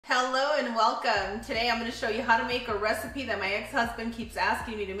Hello and welcome. Today I'm going to show you how to make a recipe that my ex-husband keeps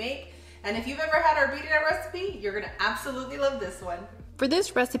asking me to make. And if you've ever had our birria recipe, you're going to absolutely love this one. For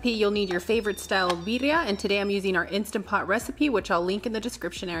this recipe, you'll need your favorite style of birria, and today I'm using our Instant Pot recipe, which I'll link in the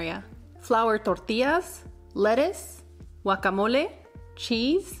description area. Flour tortillas, lettuce, guacamole,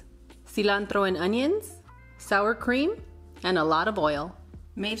 cheese, cilantro and onions, sour cream, and a lot of oil.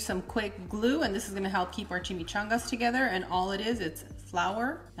 Made some quick glue, and this is going to help keep our chimichangas together, and all it is, it's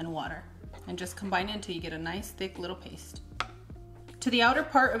flour and water. And just combine it until you get a nice thick little paste. To the outer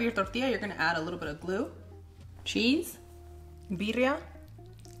part of your tortilla, you're going to add a little bit of glue, cheese, birria,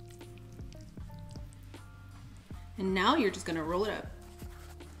 and now you're just going to roll it up.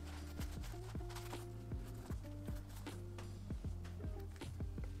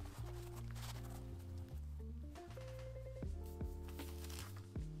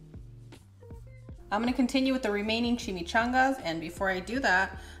 I'm going to continue with the remaining chimichangas, and before I do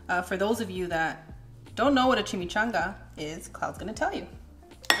that, for those of you that don't know what a chimichanga is, Cloud's going to tell you.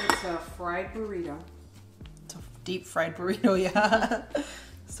 It's a fried burrito. It's a deep fried burrito, yeah.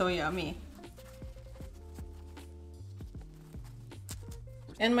 So yummy.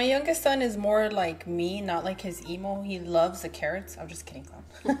 And my youngest son is more like me, not like his emo. He loves the carrots. I'm just kidding,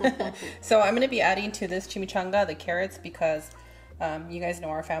 Cloud. So I'm going to be adding to this chimichanga the carrots because you guys know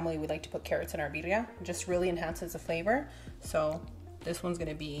our family, we like to put carrots in our birria. It just really enhances the flavor. So this one's going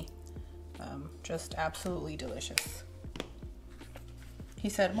to be just absolutely delicious. He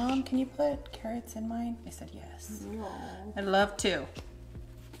said, Mom, can you put carrots in mine? I said, yes. Aww. I'd love to.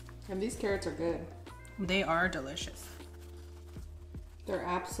 And these carrots are good. They are delicious. They're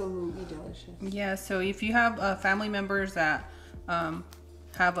absolutely delicious. Yeah, so if you have family members that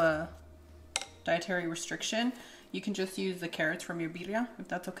have a dietary restriction, you can just use the carrots from your birria if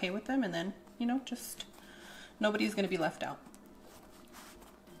that's okay with them, and then, you know, just nobody's going to be left out.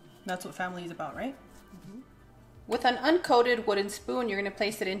 That's what family is about, right? Mm-hmm. With an uncoated wooden spoon, you're going to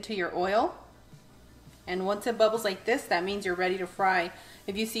place it into your oil. And once it bubbles like this, that means you're ready to fry.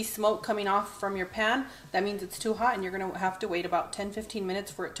 If you see smoke coming off from your pan, that means it's too hot, and you're going to have to wait about 10-15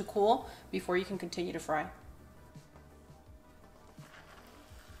 minutes for it to cool before you can continue to fry.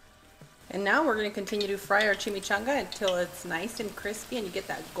 And now we're going to continue to fry our chimichanga until it's nice and crispy and you get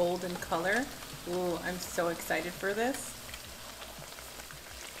that golden color. Ooh, I'm so excited for this.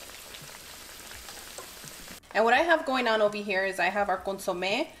 And what I have going on over here is I have our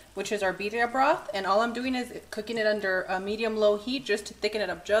consommé, which is our birria broth, and all I'm doing is cooking it under a medium-low heat just to thicken it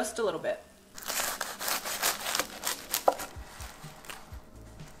up just a little bit.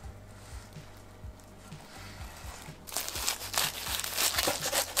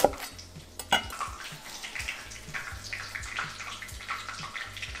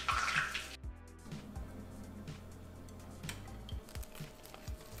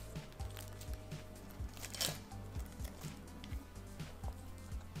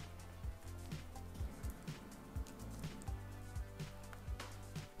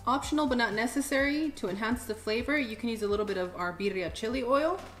 Optional but not necessary. To enhance the flavor, you can use a little bit of our birria chili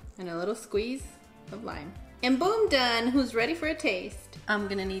oil and a little squeeze of lime. And boom, done! Who's ready for a taste? I'm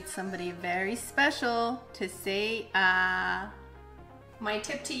gonna need somebody very special to say ah. My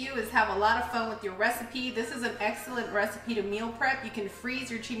tip to you is have a lot of fun with your recipe. This is an excellent recipe to meal prep. You can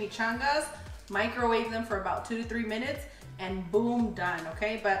freeze your chimichangas, microwave them for about 2 to 3 minutes, and boom, done,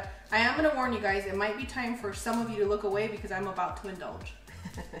 okay? But I am gonna warn you guys, it might be time for some of you to look away because I'm about to indulge.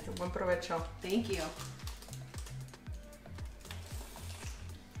 Buen provecho. Thank you.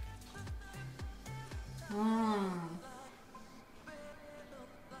 Mmm.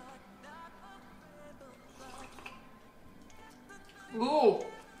 Ooh.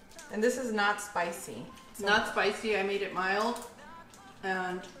 And this is not spicy. It's not spicy. I made it mild.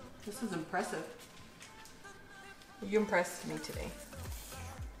 And this is impressive. You impressed me today.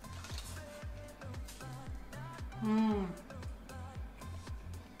 Mmm.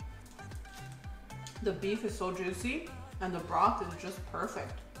 The beef is so juicy and the broth is just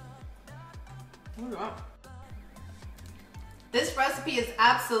perfect. Oh my God. This recipe is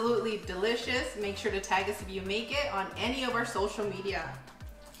absolutely delicious. Make sure to tag us if you make it on any of our social media.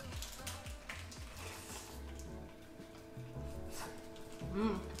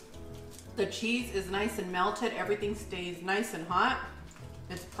 The cheese is nice and melted. Everything stays nice and hot.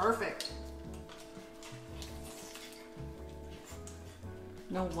 It's perfect.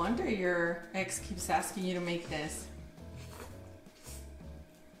 No wonder your ex keeps asking you to make this.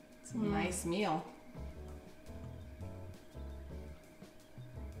 It's a nice meal.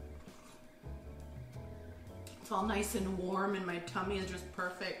 It's all nice and warm and my tummy is just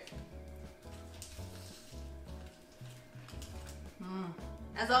perfect.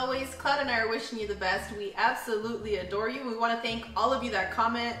 As always, Cloud and I are wishing you the best. We absolutely adore you. We want to thank all of you that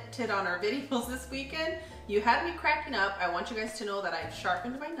commented on our videos this weekend. You had me cracking up. I want you guys to know that I've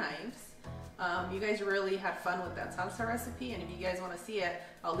sharpened my knives. You guys really had fun with that salsa recipe, and if you guys want to see it,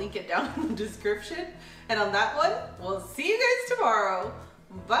 I'll link it down in the description. And on that one, we'll see you guys tomorrow.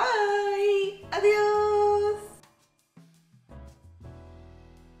 Bye! Adios!